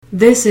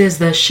This is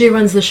the She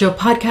Runs the Show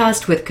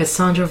podcast with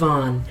Cassandra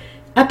Vaughn,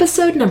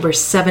 episode number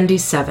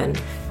 77,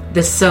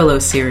 the solo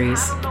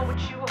series. I don't know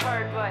what you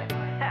heard, but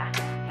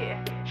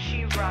yeah,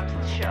 she runs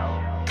the show.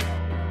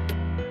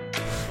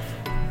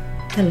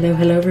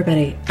 Hello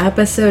everybody.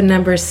 Episode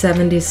number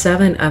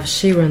 77 of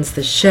She Runs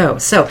the Show.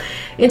 So,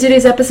 in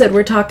today's episode,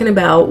 we're talking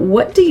about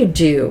what do you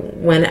do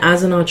when,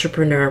 as an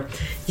entrepreneur,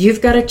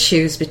 you've got to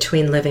choose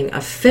between living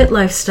a fit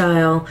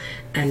lifestyle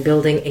and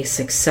building a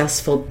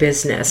successful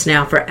business.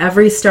 Now, for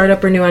every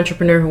startup or new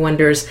entrepreneur who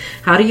wonders,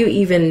 how do you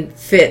even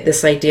fit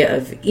this idea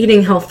of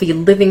eating healthy,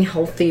 living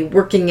healthy,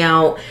 working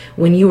out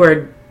when you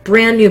are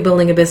brand new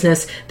building a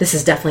business, this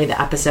is definitely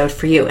the episode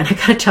for you. And I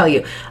gotta tell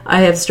you,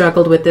 I have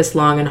struggled with this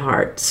long and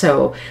hard.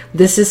 So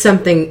this is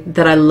something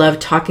that I love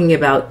talking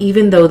about,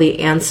 even though the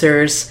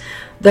answers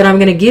that I'm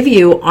gonna give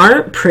you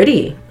aren't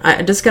pretty.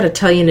 I just gotta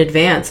tell you in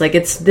advance,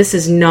 this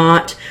is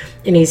not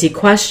an easy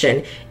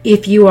question.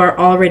 If you are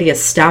already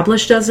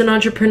established as an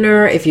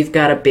entrepreneur, if you've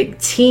got a big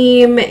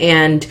team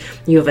and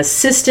you have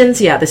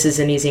assistants, yeah, this is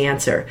an easy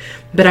answer.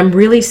 But I'm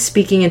really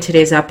speaking in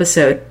today's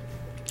episode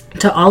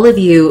to all of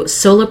you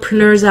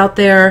solopreneurs out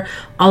there,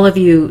 all of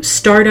you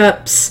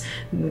startups,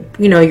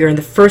 you're in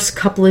the first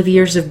couple of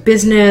years of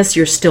business,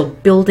 you're still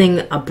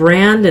building a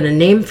brand and a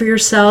name for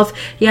yourself.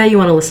 Yeah, you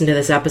want to listen to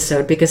this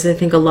episode because I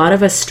think a lot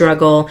of us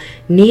struggle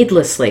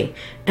needlessly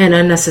and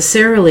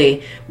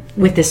unnecessarily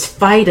with this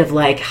fight of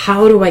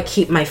how do I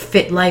keep my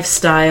fit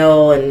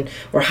lifestyle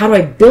or how do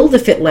I build a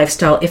fit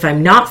lifestyle if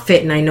I'm not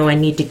fit and I know I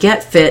need to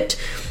get fit,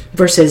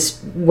 versus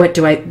what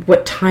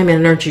time and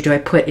energy do I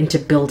put into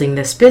building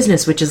this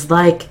business, which is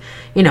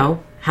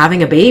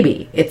having a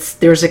baby.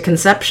 There's a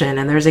conception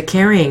and there's a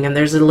carrying and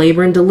there's a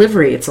labor and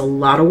delivery. It's a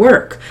lot of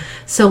work.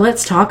 So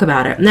let's talk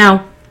about it.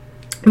 Now,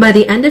 by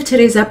the end of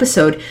today's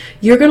episode,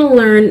 you're going to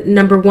learn,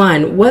 number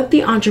one, what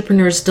the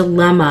entrepreneur's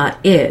dilemma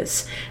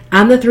is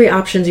and the three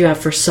options you have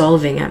for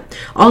solving it.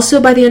 Also,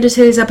 by the end of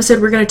today's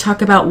episode, we're going to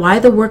talk about why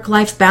the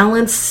work-life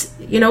balance,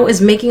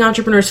 is making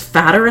entrepreneurs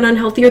fatter and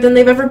unhealthier than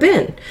they've ever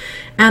been.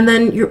 And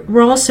then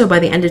we're also, by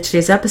the end of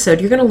today's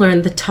episode, you're going to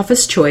learn the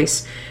toughest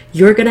choice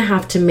you're going to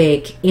have to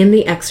make in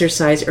the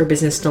exercise or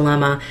business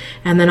dilemma.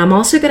 And then I'm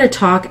also going to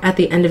talk at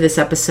the end of this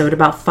episode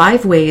about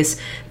 5 ways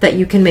that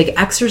you can make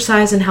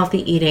exercise and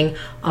healthy eating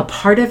a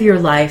part of your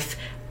life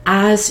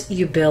as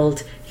you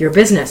build your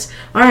business.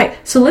 All right,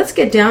 so let's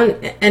get down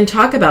and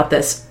talk about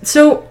this.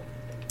 So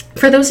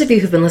for those of you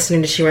who've been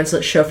listening to She Runs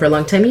the Show for a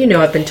long time,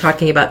 I've been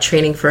talking about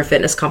training for a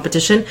fitness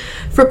competition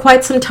for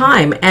quite some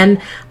time. And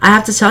I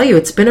have to tell you,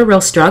 it's been a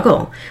real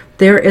struggle.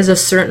 There is a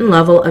certain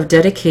level of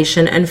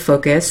dedication and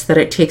focus that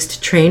it takes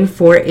to train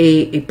for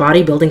a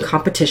bodybuilding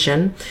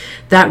competition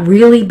that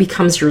really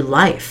becomes your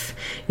life.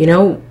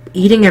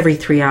 Eating every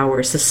 3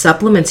 hours, the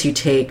supplements you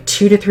take,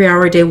 2 to 3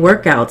 hour a day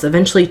workouts,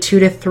 eventually 2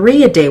 to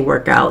 3 a day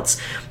workouts,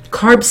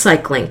 carb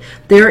cycling.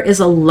 There is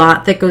a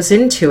lot that goes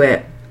into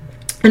it.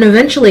 And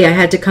eventually I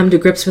had to come to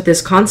grips with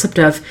this concept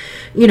of,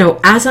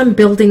 as I'm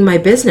building my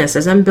business,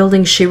 as I'm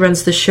building She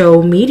Runs the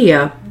Show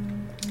media,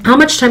 how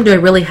much time do I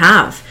really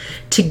have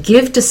to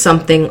give to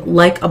something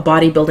like a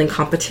bodybuilding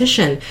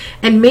competition?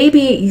 And maybe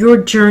your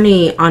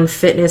journey on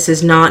fitness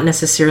is not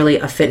necessarily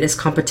a fitness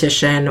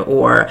competition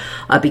or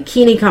a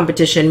bikini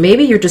competition.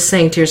 Maybe you're just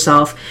saying to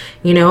yourself,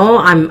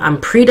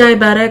 I'm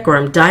pre-diabetic or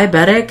I'm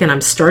diabetic and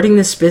I'm starting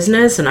this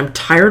business and I'm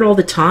tired all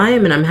the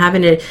time and I'm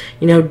having to,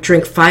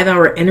 drink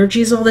 5-hour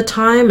energies all the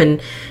time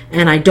and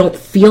I don't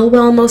feel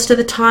well most of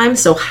the time.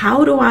 So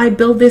how do I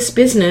build this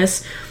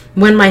business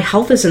when my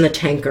health is in the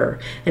tanker?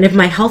 And if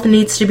my health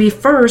needs to be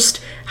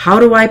first, how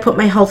do I put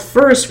my health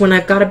first when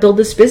I've got to build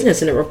this business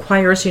and it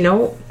requires,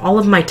 all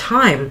of my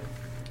time?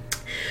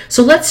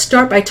 So let's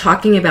start by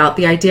talking about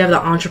the idea of the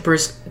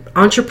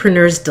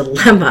entrepreneur's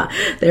dilemma.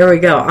 There we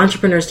go,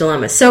 entrepreneur's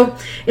dilemma. So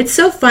it's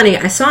so funny.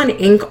 I saw an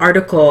Inc.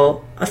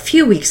 article a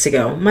few weeks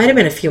ago, might have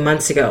been a few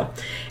months ago,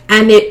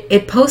 and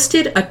it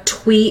posted a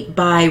tweet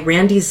by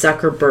Randy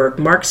Zuckerberg,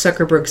 Mark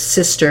Zuckerberg's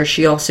sister.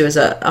 She also is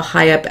a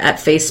high up at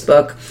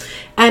Facebook.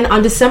 And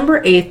on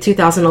December 8th,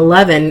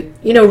 2011,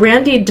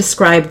 Randy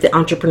described the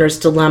entrepreneur's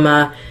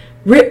dilemma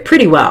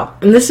pretty well.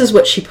 And this is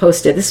what she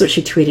posted. This is what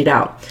she tweeted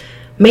out.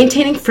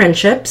 Maintaining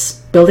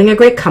friendships, building a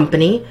great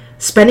company,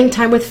 spending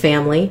time with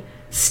family,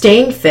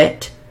 staying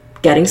fit,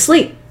 getting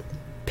sleep.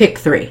 Pick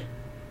 3.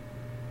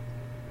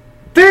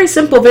 Very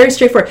simple, very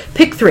straightforward.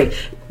 Pick 3.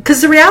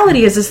 Because the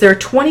reality is there are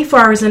 24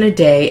 hours in a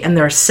day and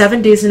there are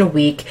 7 days in a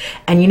week.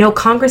 And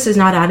Congress is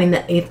not adding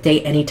the 8th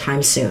day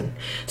anytime soon.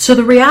 So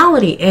the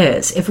reality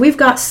is, if we've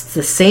got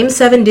the same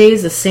 7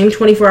 days, the same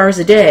 24 hours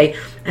a day,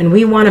 and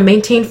we want to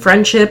maintain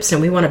friendships and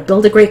we want to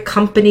build a great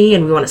company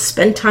and we want to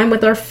spend time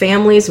with our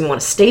families and we want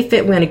to stay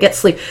fit, we want to get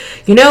sleep,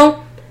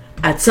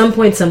 at some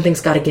point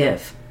something's got to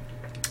give.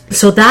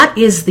 So that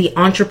is the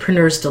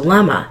entrepreneur's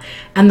dilemma.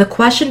 And the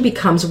question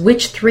becomes,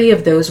 which 3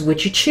 of those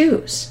would you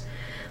choose?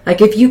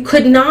 If you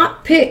could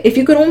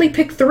only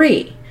pick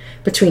 3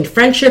 between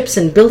friendships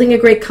and building a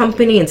great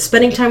company and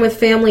spending time with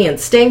family and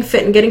staying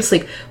fit and getting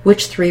sleep,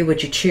 which 3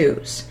 would you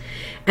choose?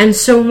 And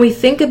so when we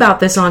think about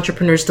this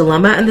entrepreneur's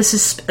dilemma, and this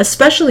is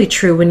especially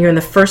true when you're in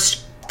the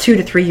first 2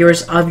 to 3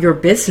 years of your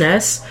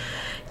business,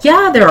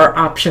 yeah, there are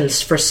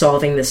options for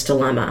solving this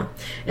dilemma.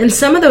 And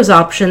some of those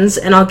options,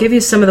 and I'll give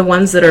you some of the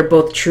ones that are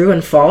both true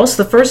and false.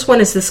 The first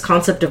one is this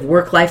concept of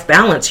work-life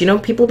balance. You know,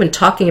 people have been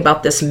talking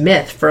about this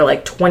myth for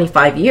like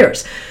 25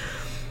 years.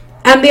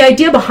 And the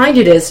idea behind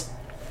it is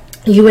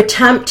you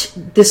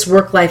attempt this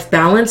work-life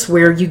balance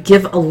where you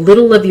give a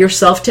little of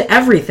yourself to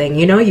everything.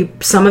 You know,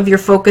 some of your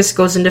focus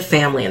goes into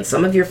family, and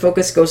some of your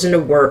focus goes into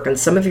work, and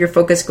some of your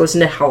focus goes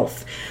into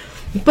health.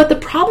 But the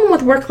problem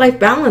with work-life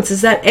balance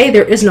is that A,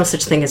 there is no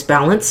such thing as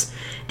balance,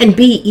 and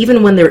B,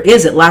 even when there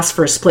is, it lasts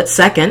for a split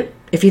second.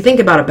 If you think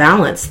about a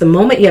balance, the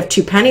moment you have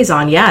 2 pennies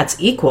on, yeah, it's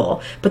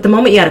equal. But the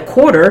moment you add a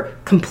quarter,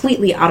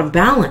 completely out of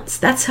balance.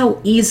 That's how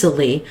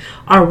easily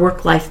our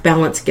work-life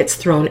balance gets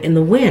thrown in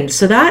the wind.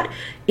 So that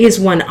is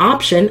one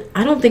option.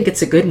 I don't think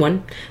it's a good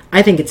one.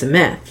 I think it's a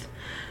myth.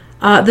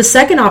 The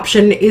second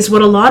option is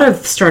what a lot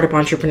of startup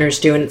entrepreneurs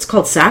do, and it's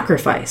called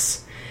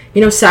sacrifice. You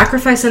know,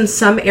 sacrifice in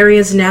some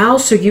areas now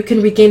so you can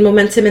regain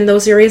momentum in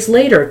those areas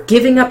later.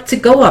 Giving up to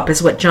go up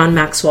is what John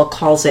Maxwell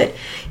calls it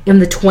in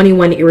the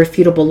 21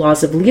 Irrefutable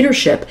Laws of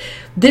Leadership.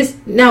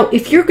 Now,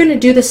 if you're going to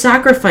do the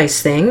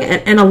sacrifice thing,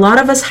 and a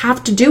lot of us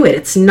have to do it,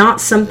 it's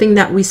not something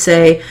that we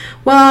say,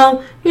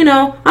 well, you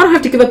know, I don't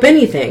have to give up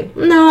anything.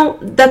 No,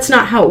 that's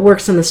not how it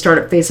works in the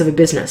startup phase of a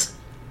business.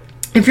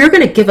 If you're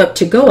going to give up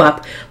to go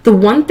up, the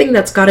one thing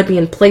that's got to be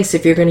in place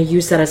if you're going to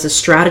use that as a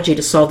strategy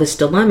to solve this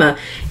dilemma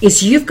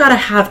is you've got to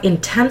have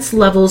intense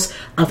levels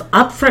of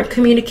upfront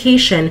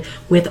communication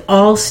with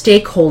all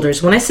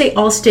stakeholders. When I say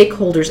all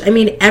stakeholders, I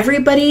mean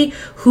everybody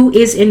who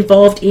is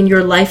involved in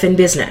your life and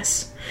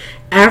business.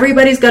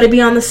 Everybody's got to be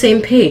on the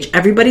same page.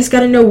 Everybody's got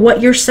to know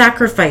what you're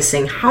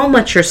sacrificing, how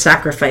much you're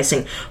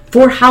sacrificing,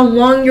 for how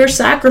long you're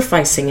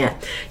sacrificing it.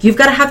 You've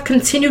got to have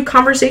continued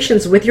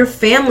conversations with your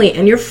family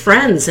and your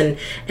friends and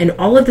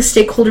all of the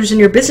stakeholders in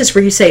your business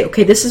where you say,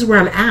 okay, this is where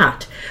I'm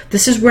at.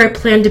 This is where I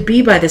plan to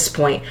be by this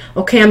point.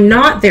 Okay, I'm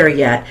not there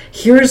yet.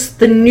 Here's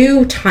the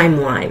new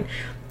timeline.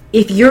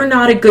 If you're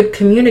not a good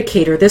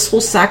communicator, this whole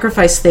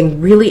sacrifice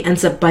thing really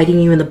ends up biting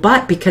you in the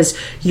butt because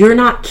you're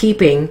not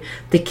keeping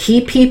the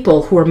key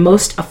people who are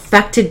most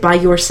affected by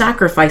your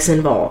sacrifice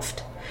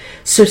involved.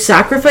 So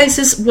sacrifice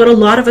is what a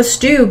lot of us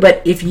do,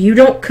 but if you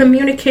don't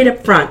communicate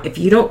up front, if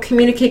you don't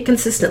communicate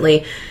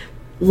consistently,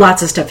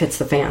 lots of stuff hits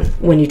the fan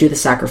when you do the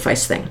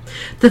sacrifice thing.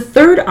 The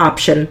third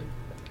option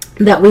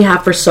that we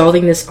have for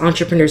solving this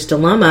entrepreneur's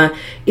dilemma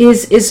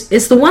is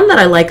the one that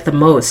I like the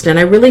most. And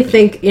I really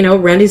think, you know,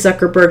 Randy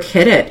Zuckerberg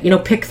hit it, you know,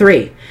 pick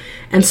 3.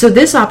 And so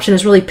this option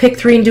is really pick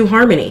 3 and do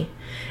harmony.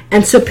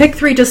 And so pick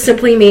 3 just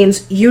simply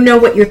means you know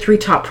what your 3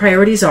 top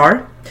priorities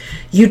are.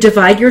 You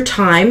divide your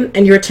time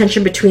and your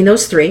attention between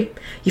those 3.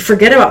 You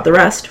forget about the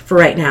rest for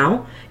right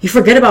now. You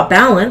forget about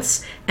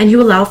balance and you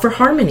allow for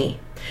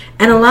harmony.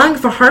 And allowing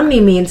for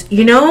harmony means,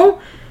 you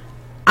know,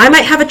 I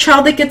might have a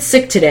child that gets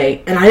sick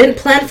today, and I didn't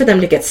plan for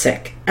them to get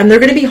sick, and they're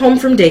going to be home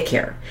from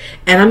daycare,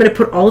 and I'm going to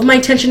put all of my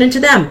attention into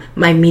them.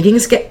 My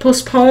meetings get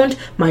postponed,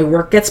 my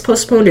work gets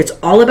postponed, it's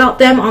all about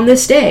them on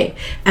this day,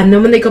 and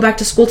then when they go back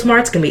to school tomorrow,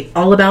 it's going to be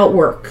all about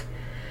work.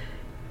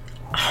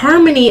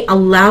 Harmony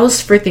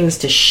allows for things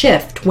to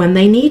shift when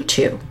they need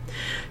to.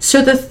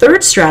 So the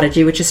third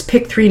strategy, which is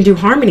pick 3 and do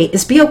harmony,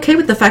 is be okay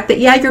with the fact that,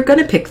 yeah, you're going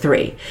to pick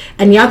 3,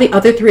 and yeah, the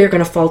other 3 are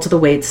going to fall to the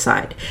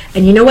wayside.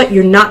 And you know what?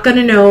 You're not going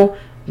to know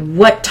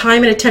what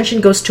time and attention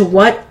goes to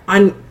what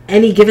on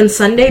any given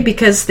Sunday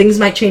because things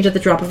might change at the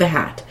drop of a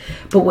hat.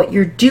 But what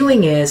you're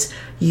doing is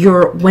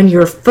when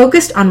you're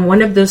focused on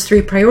one of those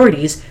 3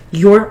 priorities,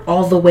 you're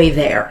all the way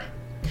there.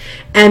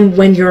 And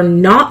when you're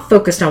not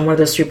focused on one of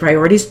those 3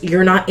 priorities,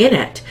 you're not in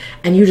it.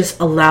 And you just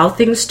allow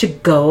things to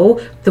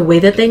go the way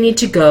that they need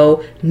to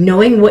go,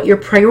 knowing what your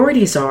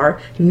priorities are,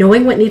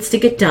 knowing what needs to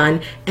get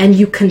done, and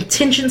you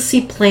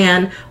contingency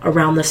plan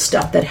around the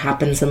stuff that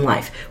happens in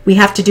life. We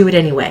have to do it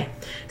anyway.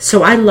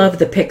 So I love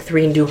the pick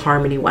 3 and do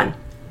harmony one.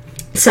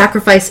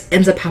 Sacrifice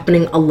ends up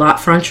happening a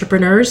lot for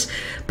entrepreneurs.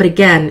 But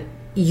again,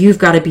 you've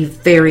got to be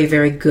very,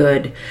 very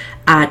good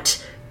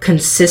at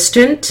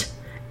consistent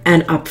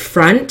and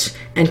upfront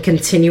and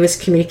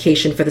continuous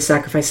communication for the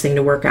sacrifice thing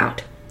to work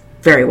out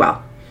very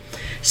well.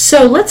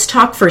 So let's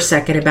talk for a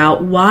second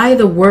about why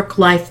the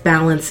work-life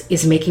balance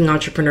is making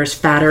entrepreneurs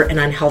fatter and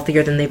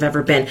unhealthier than they've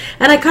ever been.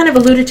 And I kind of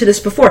alluded to this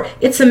before.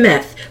 It's a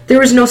myth.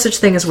 There is no such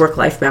thing as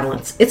work-life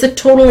balance. It's a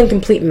total and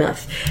complete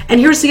myth. And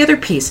here's the other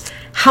piece.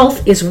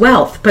 Health is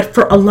wealth. But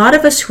for a lot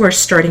of us who are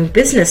starting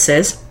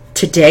businesses,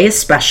 today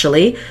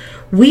especially,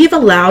 we've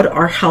allowed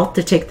our health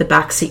to take the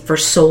backseat for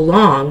so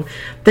long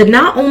that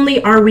not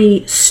only are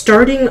we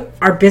starting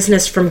our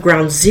business from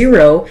ground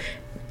zero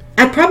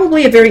at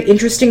probably a very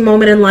interesting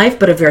moment in life,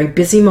 but a very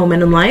busy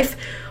moment in life,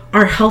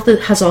 our health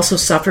has also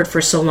suffered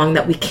for so long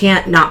that we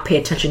can't not pay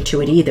attention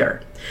to it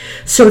either.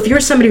 So if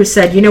you're somebody who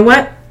said, you know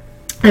what,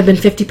 I've been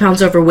 50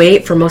 pounds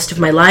overweight for most of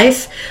my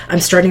life,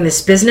 I'm starting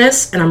this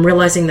business, and I'm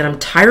realizing that I'm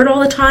tired all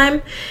the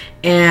time,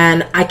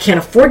 and I can't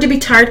afford to be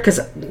tired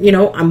because, you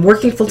know, I'm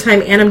working full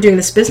time and I'm doing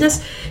this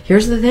business.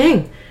 Here's the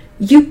thing.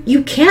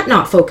 you can't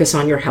not focus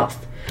on your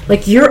health.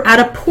 Like, you're at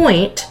a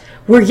point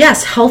where,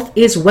 yes, health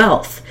is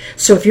wealth.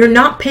 So if you're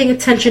not paying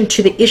attention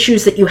to the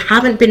issues that you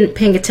haven't been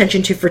paying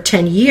attention to for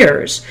 10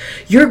 years,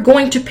 you're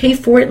going to pay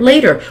for it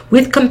later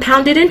with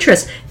compounded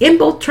interest in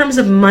both terms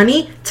of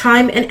money,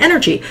 time, and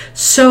energy.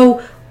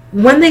 So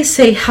when they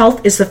say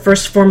health is the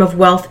first form of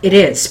wealth, it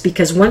is,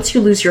 because once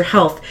you lose your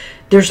health,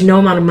 there's no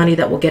amount of money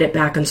that will get it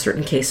back in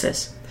certain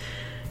cases.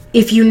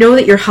 If you know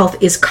that your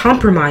health is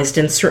compromised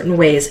in certain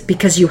ways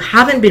because you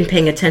haven't been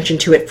paying attention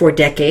to it for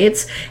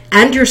decades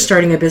and you're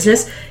starting a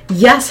business,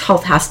 yes,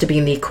 health has to be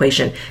in the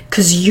equation,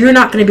 because you're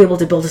not going to be able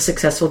to build a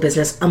successful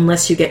business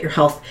unless you get your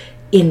health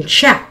in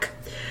check.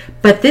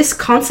 But this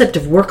concept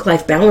of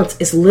work-life balance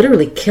is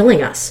literally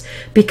killing us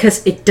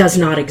because it does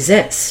not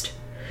exist.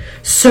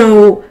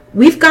 So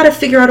we've got to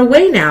figure out a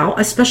way now,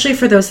 especially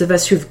for those of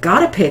us who've got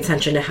to pay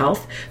attention to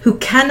health, who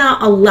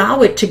cannot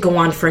allow it to go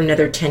on for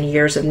another 10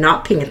 years of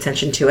not paying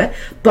attention to it,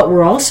 but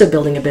we're also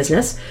building a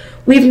business.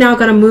 We've now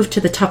got to move to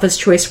the toughest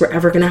choice we're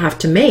ever going to have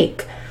to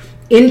make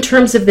in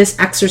terms of this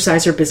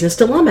exercise or business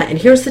dilemma. And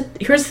here's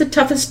the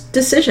toughest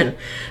decision,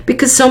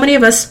 because so many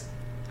of us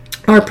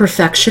are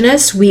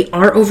perfectionists. We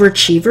are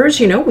overachievers.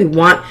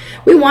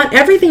 We want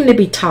everything to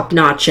be top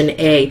notch and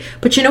A.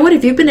 But you know what?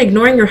 If you've been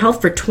ignoring your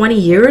health for 20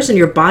 years and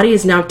your body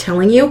is now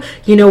telling you,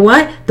 you know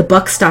what? The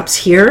buck stops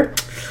here.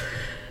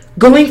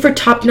 Going for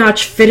top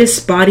notch,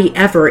 fittest body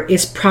ever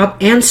is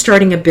and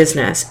starting a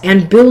business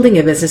and building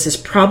a business is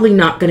probably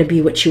not going to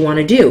be what you want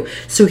to do.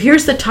 So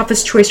here's the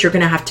toughest choice you're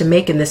going to have to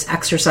make in this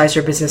exercise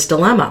or business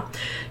dilemma.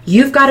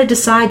 You've got to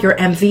decide your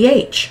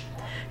MVH,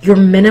 your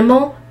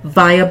minimal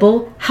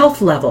viable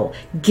health level,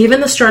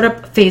 given the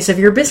startup phase of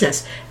your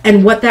business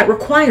and what that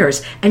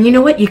requires. And you know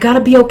what? You got to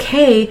be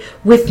okay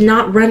with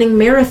not running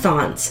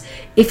marathons.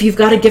 If you've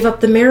got to give up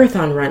the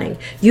marathon running,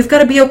 you've got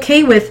to be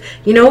okay with,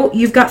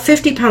 you've got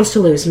 50 pounds to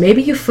lose.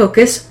 Maybe you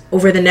focus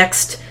over the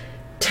next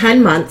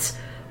 10 months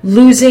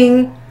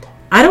losing,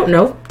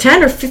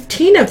 10 or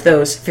 15 of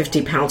those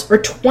 50 pounds or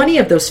 20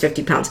 of those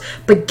 50 pounds.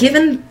 But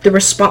given the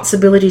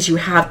responsibilities you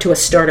have to a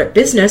startup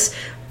business,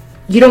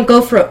 you don't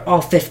go for all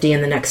 50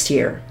 in the next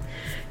year.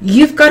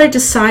 You've got to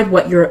decide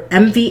what your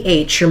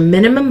MVH, your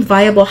minimum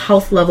viable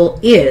health level,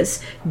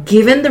 is,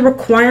 given the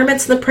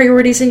requirements and the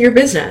priorities in your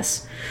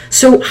business.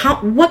 So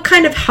what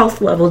kind of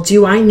health level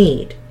do I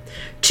need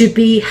to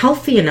be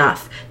healthy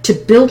enough to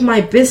build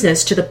my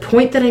business to the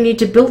point that I need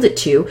to build it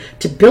to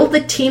build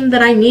the team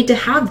that I need to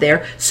have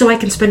there so I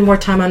can spend more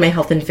time on my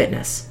health and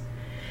fitness?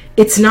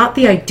 It's not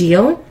the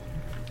ideal.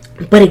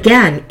 But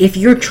again, if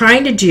you're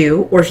trying to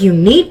do, or if you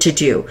need to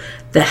do,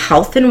 the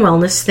health and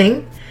wellness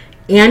thing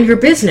and your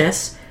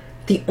business,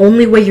 the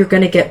only way you're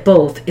going to get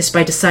both is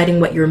by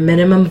deciding what your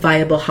minimum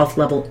viable health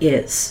level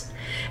is.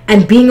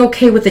 And being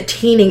okay with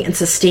attaining and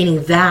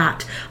sustaining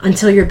that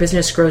until your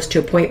business grows to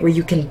a point where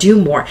you can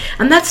do more.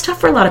 And that's tough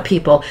for a lot of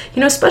people,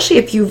 especially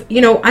if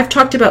I've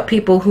talked about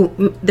people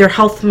who their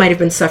health might have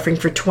been suffering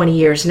for 20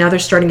 years. Now they're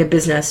starting a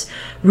business,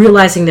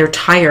 realizing they're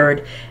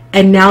tired.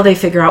 And now they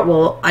figure out,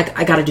 well,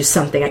 I got to do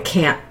something. I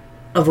can't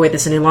avoid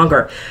this any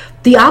longer.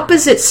 The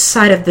opposite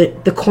side of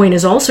the coin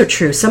is also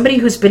true. Somebody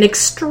who's been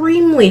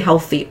extremely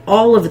healthy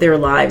all of their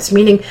lives,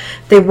 meaning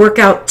they work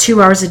out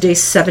 2 hours a day,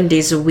 7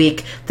 days a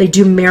week. They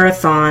do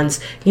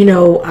marathons,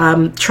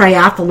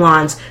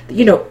 triathlons,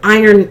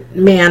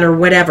 Ironman or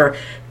whatever.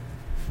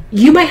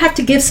 You might have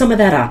to give some of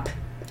that up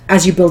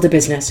as you build a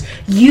business.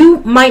 You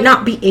might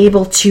not be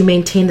able to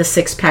maintain the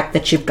six-pack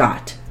that you've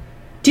got.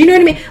 Do you know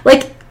what I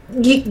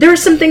mean? There are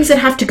some things that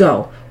have to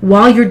go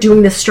while you're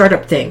doing this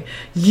startup thing.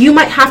 You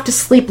might have to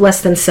sleep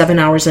less than 7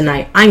 hours a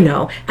night. I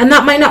know. And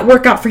that might not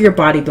work out for your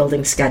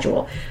bodybuilding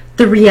schedule.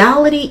 The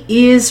reality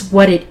is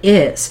what it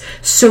is.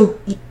 So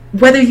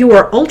whether you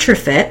are ultra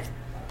fit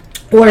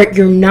or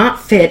you're not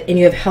fit and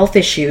you have health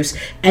issues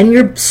and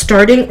you're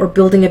starting or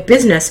building a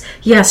business,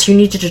 yes, you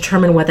need to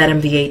determine what that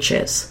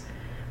MVH is.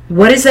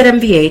 What is that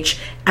MVH?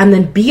 And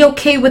then be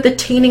okay with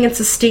attaining and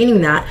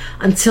sustaining that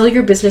until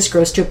your business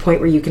grows to a point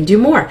where you can do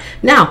more.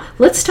 Now,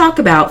 let's talk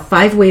about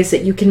 5 ways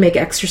that you can make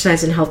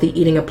exercise and healthy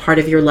eating a part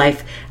of your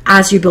life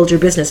as you build your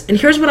business. And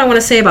here's what I want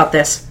to say about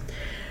this.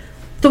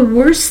 The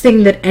worst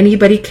thing that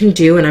anybody can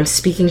do, and I'm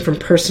speaking from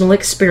personal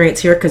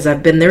experience here because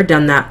I've been there,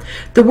 done that.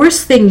 The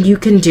worst thing you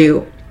can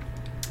do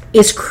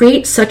is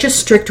create such a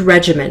strict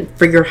regimen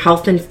for your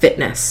health and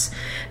fitness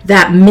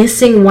that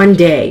missing one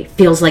day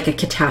feels like a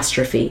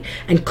catastrophe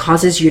and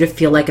causes you to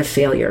feel like a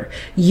failure.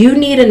 You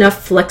need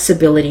enough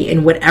flexibility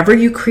in whatever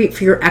you create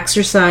for your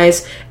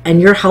exercise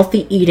and your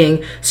healthy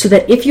eating so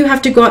that if you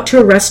have to go out to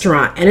a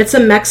restaurant and it's a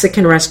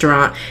Mexican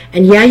restaurant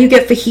and yeah, you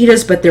get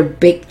fajitas, but they're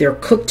baked, they're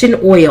cooked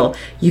in oil,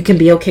 you can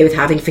be okay with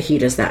having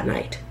fajitas that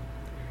night.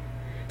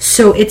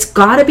 So it's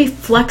got to be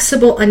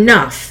flexible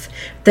enough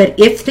that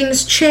if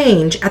things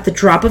change at the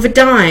drop of a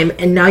dime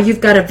and now you've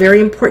got a very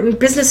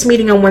important business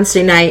meeting on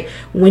Wednesday night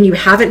when you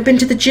haven't been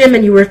to the gym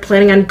and you were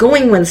planning on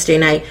going Wednesday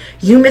night,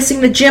 you missing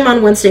the gym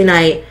on Wednesday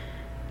night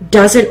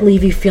doesn't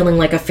leave you feeling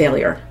like a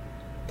failure.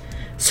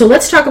 So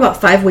let's talk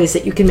about 5 ways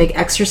that you can make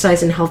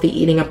exercise and healthy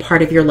eating a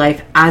part of your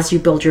life as you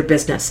build your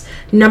business.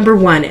 Number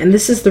 1, and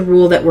this is the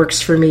rule that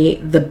works for me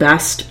the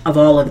best of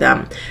all of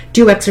them,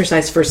 do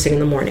exercise first thing in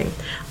the morning.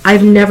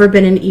 I've never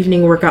been an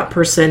evening workout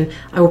person.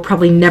 I will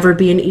probably never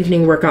be an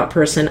evening workout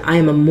person. I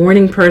am a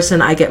morning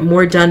person. I get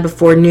more done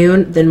before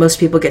noon than most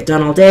people get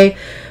done all day.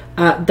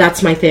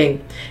 That's my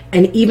thing.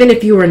 And even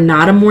if you are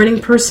not a morning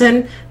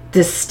person,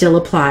 this still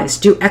applies.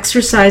 Do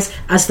exercise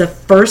as the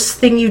first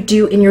thing you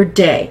do in your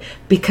day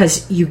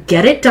because you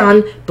get it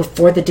done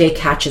before the day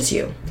catches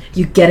you.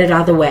 You get it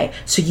out of the way.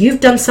 So you've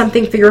done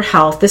something for your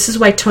health. This is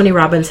why Tony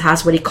Robbins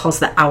has what he calls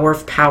the hour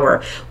of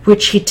power,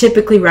 which he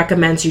typically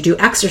recommends you do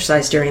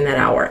exercise during that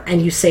hour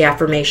and you say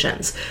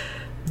affirmations.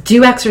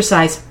 Do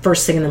exercise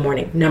first thing in the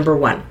morning, number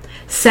 1.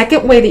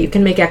 Second way that you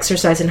can make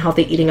exercise and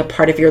healthy eating a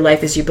part of your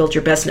life as you build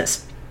your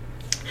business.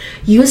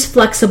 Use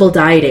flexible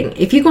dieting.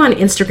 If you go on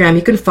Instagram,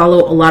 you can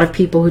follow a lot of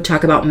people who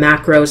talk about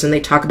macros and they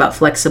talk about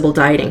flexible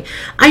dieting.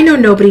 I know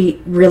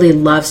nobody really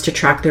loves to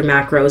track their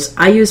macros.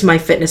 I use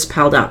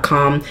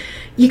myfitnesspal.com.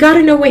 You got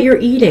to know what you're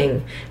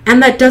eating.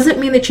 And that doesn't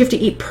mean that you have to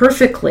eat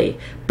perfectly,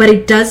 but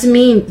it does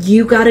mean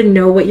you got to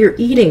know what you're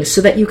eating so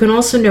that you can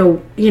also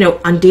know,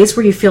 on days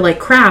where you feel like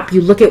crap,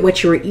 you look at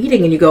what you were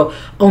eating and you go,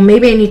 oh,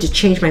 maybe I need to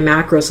change my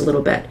macros a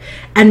little bit.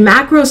 And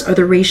macros are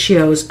the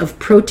ratios of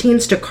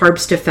proteins to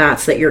carbs to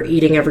fats that you're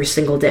eating every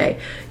single day.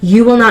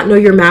 You will not know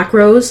your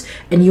macros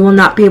and you will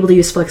not be able to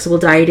use flexible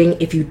dieting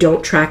if you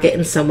don't track it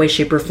in some way,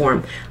 shape, or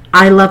form.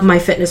 I love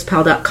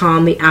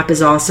myfitnesspal.com. The app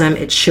is awesome.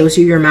 It shows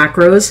you your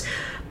macros.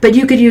 But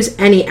you could use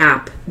any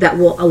app that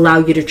will allow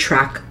you to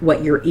track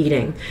what you're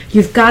eating.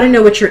 You've got to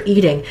know what you're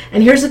eating.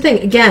 And here's the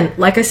thing, again,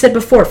 like I said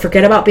before,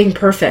 forget about being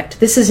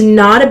perfect. This is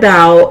not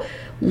about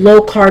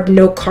low carb,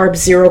 no carb,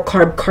 zero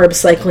carb, carb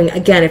cycling.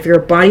 Again, if you're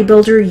a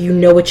bodybuilder, you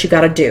know what you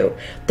got to do.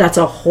 That's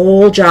a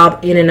whole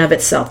job in and of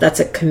itself. That's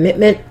a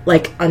commitment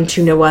like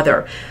unto no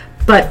other.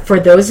 But for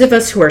those of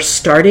us who are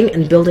starting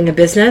and building a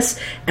business,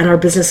 and our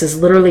business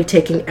is literally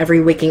taking every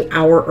waking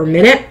hour or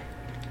minute,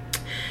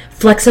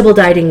 flexible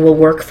dieting will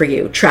work for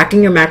you.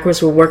 Tracking your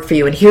macros will work for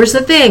you. And here's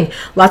the thing.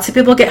 Lots of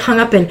people get hung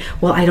up in,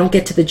 well, I don't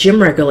get to the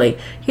gym regularly.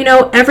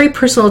 Every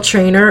personal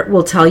trainer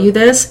will tell you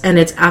this, and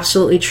it's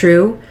absolutely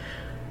true.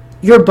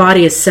 Your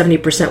body is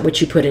 70%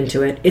 what you put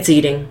into it. It's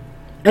eating.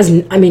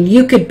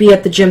 You could be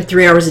at the gym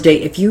 3 hours a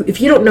day. If you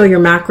don't know your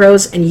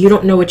macros and you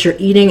don't know what you're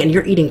eating and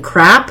you're eating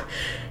crap,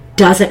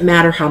 doesn't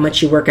matter how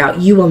much you work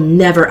out. You will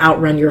never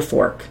outrun your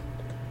fork.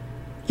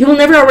 You will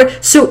never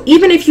outrun. So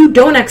even if you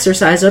don't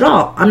exercise at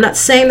all, I'm not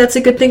saying that's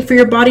a good thing for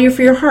your body or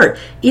for your heart.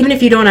 Even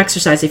if you don't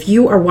exercise, if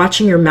you are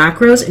watching your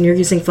macros and you're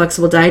using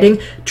flexible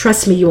dieting,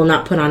 trust me, you will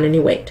not put on any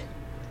weight.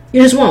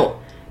 You just won't,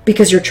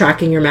 because you're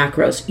tracking your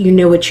macros. You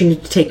know what you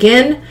need to take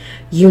in.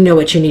 You know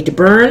what you need to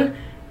burn.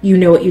 You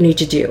know what you need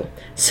to do.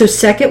 So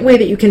second way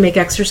that you can make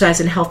exercise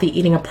and healthy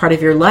eating a part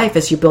of your life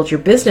as you build your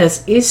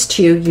business is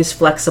to use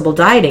flexible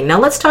dieting. Now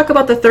let's talk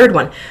about the third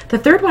one. The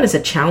third one is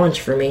a challenge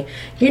for me.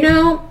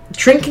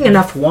 Drinking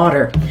enough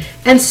water.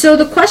 And so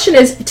the question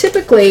is,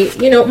 typically,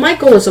 my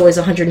goal is always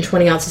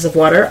 120 ounces of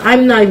water.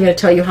 I'm not even going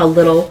to tell you how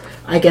little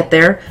I get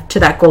there to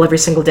that goal every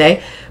single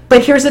day.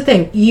 But here's the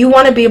thing. You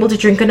want to be able to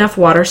drink enough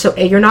water so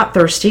A, you're not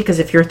thirsty, because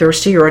if you're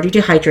thirsty, you're already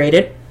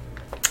dehydrated.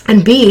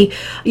 And B,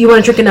 you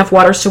want to drink enough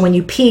water so when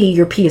you pee,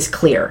 your pee is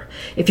clear.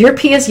 If your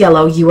pee is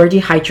yellow, you are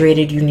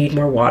dehydrated, you need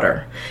more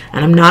water.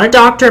 And I'm not a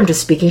doctor, I'm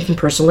just speaking from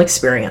personal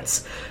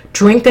experience.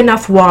 Drink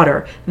enough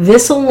water.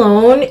 This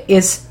alone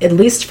is, at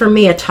least for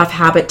me, a tough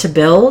habit to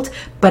build,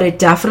 but it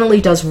definitely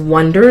does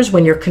wonders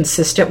when you're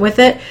consistent with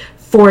it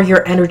for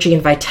your energy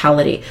and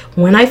vitality.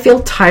 When I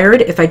feel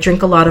tired, if I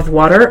drink a lot of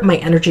water, my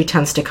energy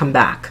tends to come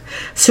back.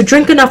 So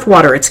drink enough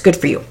water, it's good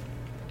for you.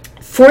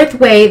 Fourth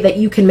way that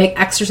you can make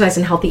exercise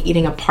and healthy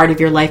eating a part of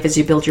your life as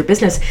you build your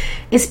business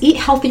is eat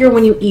healthier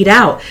when you eat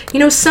out.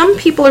 Some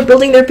people are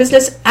building their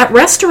business at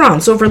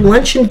restaurants over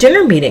lunch and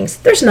dinner meetings.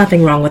 There's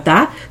nothing wrong with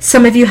that.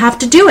 Some of you have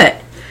to do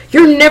it.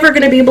 You're never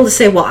going to be able to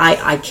say, well,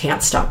 I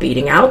can't stop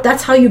eating out.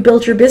 That's how you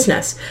build your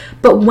business.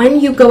 But when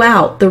you go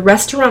out, the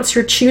restaurants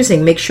you're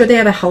choosing, make sure they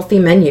have a healthy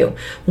menu.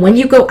 When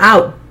you go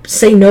out,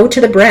 say no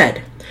to the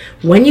bread.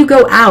 When you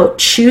go out,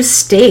 choose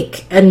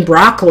steak and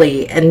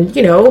broccoli and,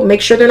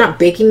 make sure they're not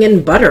baking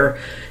in butter.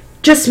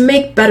 Just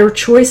make better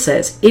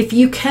choices. If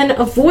you can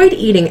avoid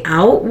eating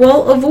out,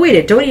 well, avoid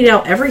it. Don't eat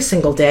out every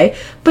single day,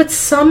 but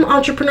some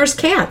entrepreneurs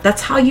can't.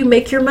 That's how you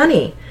make your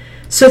money.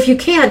 So if you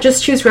can't,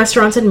 just choose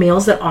restaurants and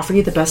meals that offer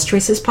you the best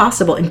choices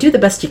possible and do the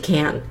best you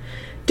can.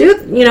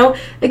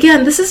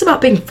 Again, this is about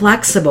being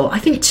flexible. I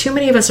think too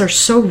many of us are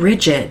so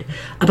rigid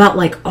about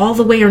like all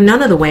the way or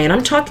none of the way. And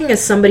I'm talking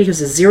as somebody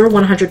who's a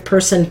 0-100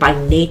 person by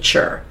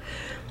nature.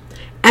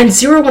 And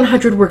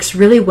 0-100 works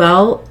really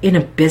well in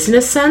a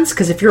business sense,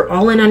 because if you're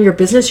all in on your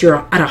business, you're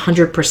at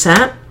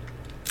 100%.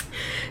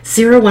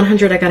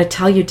 0-100, I got to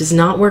tell you, does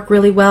not work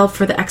really well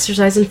for the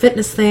exercise and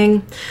fitness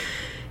thing.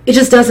 It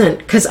just doesn't,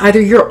 because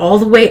either you're all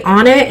the way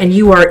on it and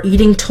you are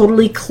eating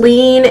totally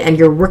clean and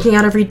you're working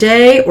out every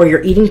day, or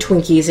you're eating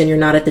Twinkies and you're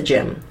not at the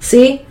gym.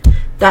 See?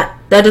 that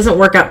doesn't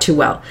work out too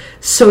well.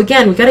 So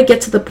again, we got to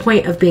get to the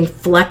point of being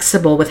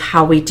flexible with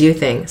how we do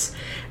things.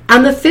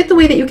 And the fifth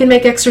way that you can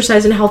make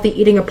exercise and healthy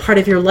eating a part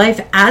of your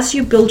life as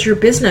you build your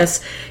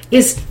business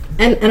is,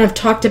 and I've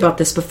talked about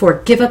this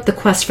before, give up the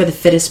quest for the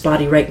fittest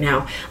body right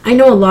now. I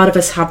know a lot of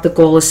us have the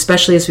goal,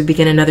 especially as we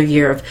begin another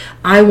year, of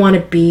I want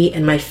to be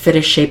in my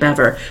fittest shape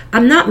ever.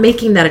 I'm not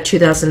making that a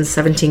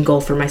 2017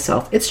 goal for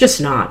myself. It's just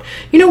not.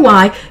 You know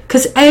why?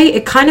 Because A,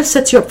 it kind of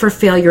sets you up for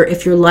failure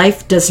if your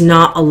life does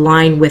not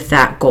align with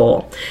that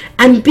goal.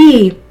 And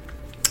B,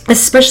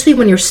 especially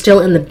when you're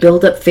still in the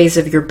build-up phase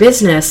of your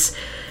business,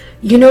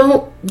 you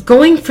know,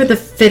 going for the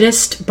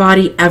fittest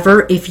body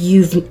ever, if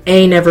you've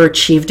A, never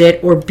achieved it,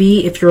 or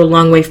B, if you're a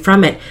long way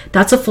from it,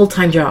 that's a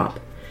full-time job.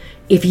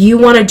 If you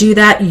want to do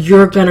that,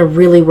 you're going to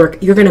really work.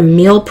 You're going to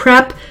meal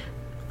prep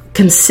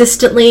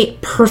consistently,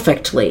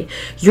 perfectly.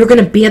 You're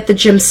going to be at the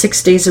gym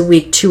 6 days a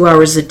week, 2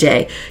 hours a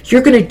day.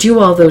 You're going to do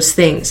all those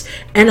things.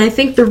 And I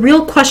think the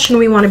real question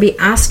we want to be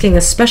asking,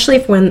 especially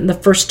when the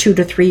first 2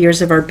 to 3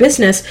 years of our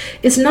business,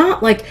 is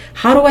not like,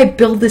 how do I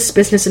build this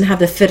business and have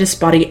the fittest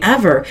body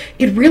ever?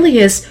 It really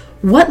is,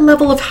 what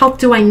level of help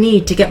do I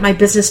need to get my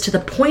business to the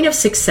point of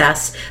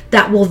success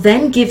that will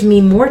then give me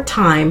more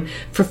time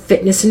for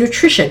fitness and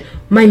nutrition?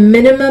 My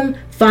minimum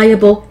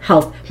viable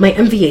health, my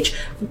MVH.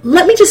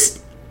 Let me just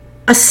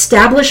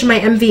establish my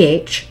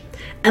MVH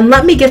and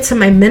let me get to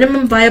my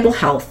minimum viable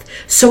health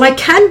so I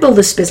can build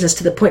this business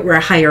to the point where I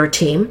hire a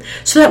team,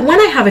 so that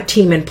when I have a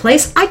team in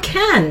place, I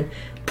can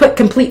put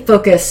complete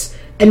focus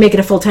and make it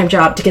a full-time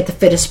job to get the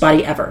fittest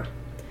body ever.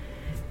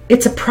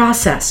 It's a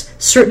process.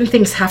 Certain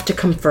things have to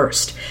come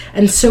first.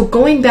 And so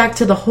going back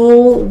to the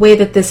whole way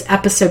that this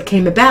episode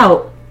came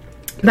about,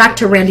 back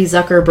to Randy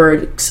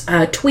Zuckerberg's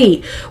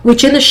tweet,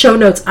 which in the show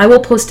notes, I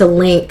will post a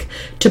link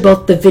to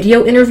both the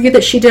video interview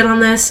that she did on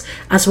this,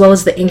 as well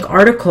as the Inc.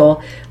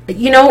 article.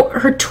 You know,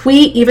 her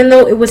tweet, even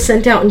though it was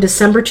sent out in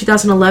December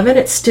 2011,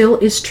 it still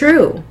is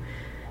true.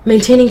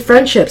 Maintaining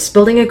friendships,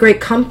 building a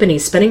great company,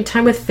 spending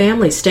time with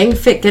family, staying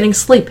fit, getting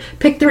sleep.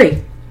 Pick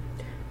three.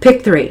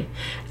 Pick three.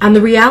 And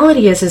the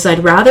reality is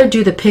I'd rather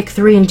do the pick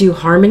three and do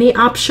harmony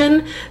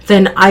option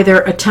than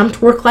either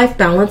attempt work-life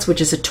balance,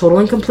 which is a total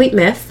and complete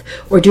myth,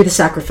 or do the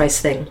sacrifice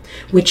thing,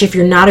 which if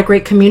you're not a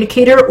great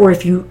communicator, or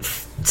if you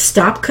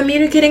stop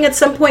communicating at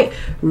some point,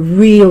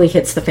 really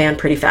hits the fan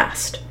pretty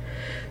fast.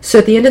 So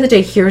at the end of the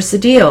day, here's the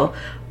deal.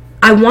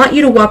 I want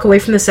you to walk away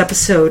from this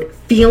episode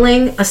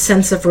feeling a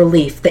sense of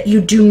relief that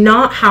you do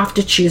not have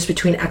to choose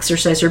between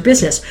exercise or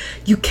business.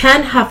 You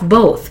can have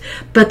both,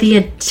 but the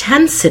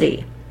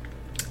intensity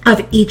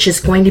of each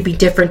is going to be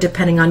different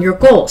depending on your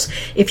goals.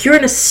 If you're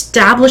an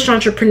established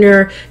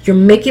entrepreneur, you're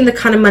making the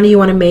kind of money you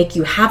want to make,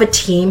 you have a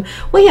team,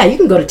 well, yeah, you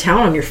can go to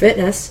town on your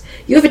fitness.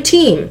 You have a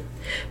team.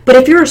 But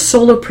if you're a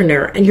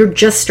solopreneur and you're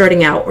just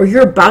starting out, or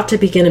you're about to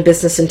begin a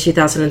business in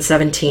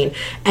 2017,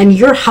 and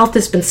your health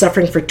has been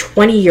suffering for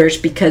 20 years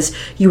because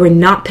you were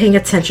not paying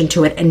attention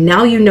to it, and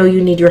now you know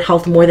you need your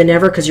health more than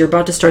ever because you're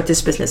about to start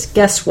this business,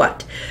 guess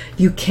what?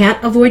 You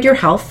can't avoid your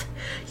health.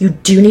 You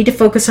do need to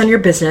focus on your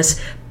business,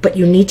 but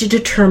you need to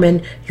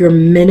determine your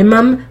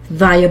minimum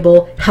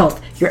viable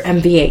health, your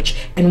MVH.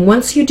 And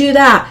once you do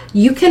that,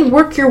 you can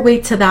work your way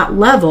to that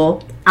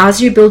level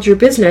as you build your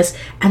business,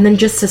 and then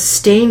just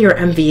sustain your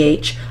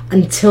MVH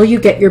until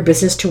you get your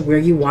business to where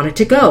you want it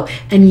to go.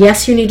 And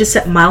yes, you need to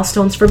set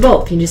milestones for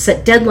both. You need to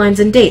set deadlines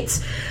and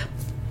dates.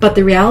 But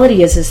the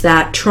reality is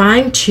that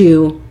trying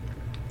to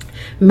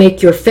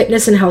make your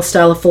fitness and health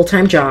style a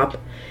full-time job,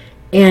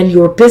 and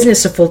your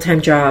business a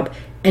full-time job,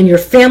 and your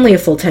family a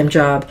full-time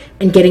job,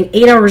 and getting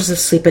 8 hours of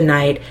sleep a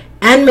night,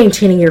 and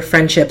maintaining your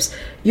friendships,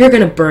 you're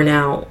going to burn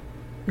out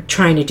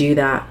trying to do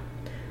that.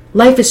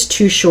 Life is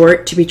too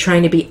short to be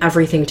trying to be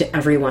everything to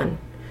everyone.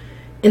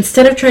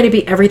 Instead of trying to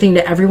be everything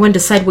to everyone,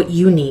 decide what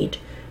you need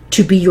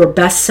to be your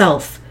best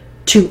self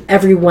to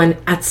everyone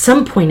at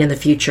some point in the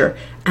future,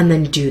 and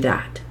then do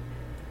that.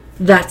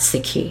 That's the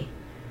key.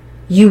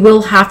 You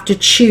will have to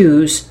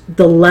choose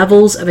the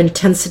levels of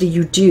intensity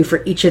you do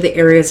for each of the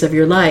areas of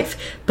your life,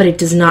 but it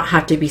does not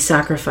have to be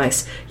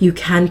sacrifice. You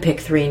can pick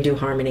three and do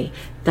harmony.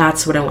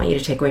 That's what I want you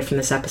to take away from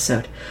this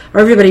episode. All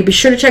right, everybody, be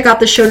sure to check out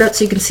the show notes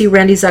so you can see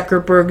Randy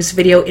Zuckerberg's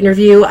video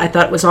interview. I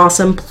thought it was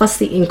awesome, plus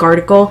the Inc.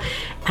 article.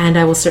 And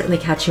I will certainly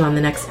catch you on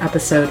the next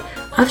episode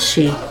of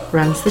She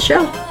Runs the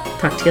Show.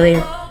 Talk to you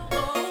later.